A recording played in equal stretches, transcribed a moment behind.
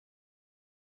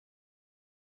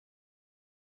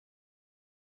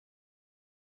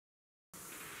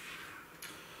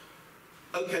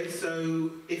Okay, so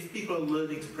if people are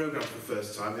learning to program for the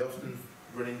first time, they often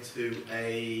run into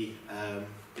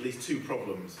at least two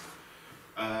problems.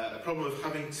 A problem of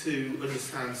having to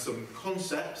understand some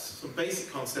concepts, some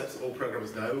basic concepts that all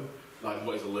programmers know, like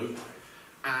what is a loop,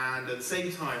 and at the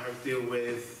same time have to deal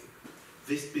with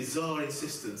this bizarre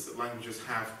insistence that languages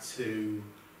have to,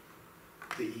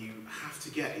 that you have to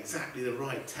get exactly the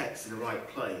right text in the right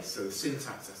place, so the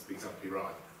syntax has to be exactly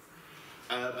right.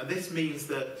 And this means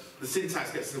that the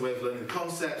syntax gets in the way of learning the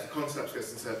concepts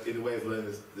gets in the way of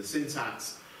learning the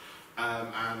syntax,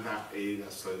 and that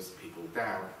slows people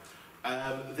down.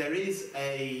 There is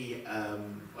a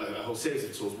whole series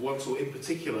of tools, one tool in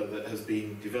particular that has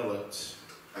been developed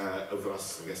over the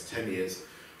last, I guess, 10 years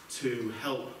to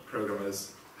help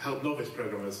novice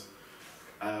programmers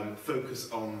focus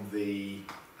on the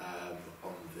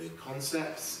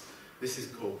concepts. This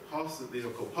is called Parson. These are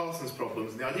called Parson's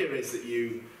problems. And the idea is that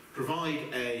you provide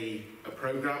a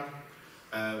program.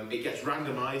 It gets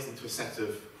randomized into a set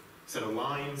of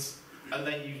lines, and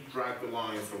then you drag the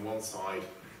line from one side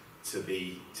to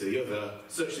the other,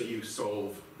 such that you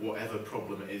solve whatever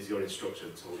problem it is your instructor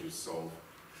told you to solve.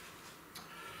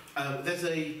 There's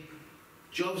a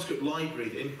JavaScript library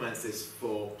that implements this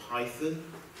for Python,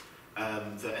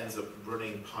 that ends up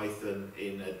running Python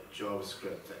in a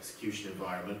JavaScript execution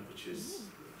environment, which is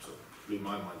sort of blew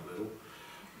my mind a little.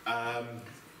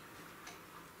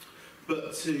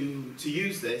 But to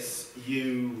use this,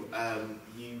 you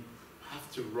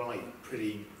have to write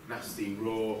pretty nasty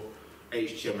raw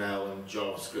HTML and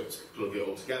JavaScript to plug it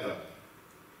all together.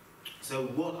 So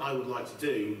what I would like to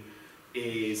do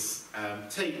is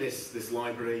take this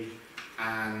library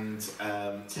and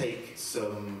take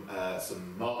some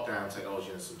Markdown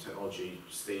technology and some technology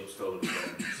stolen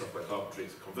from software carpentry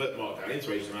to convert Markdown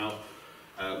into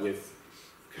HTML with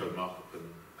code markup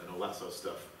and all that sort of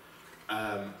stuff,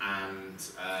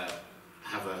 and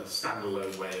have a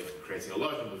standalone way of creating a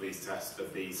large number of these tests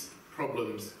of these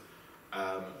problems,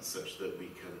 such that we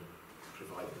can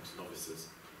provide them to novices.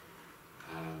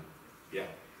 Yeah.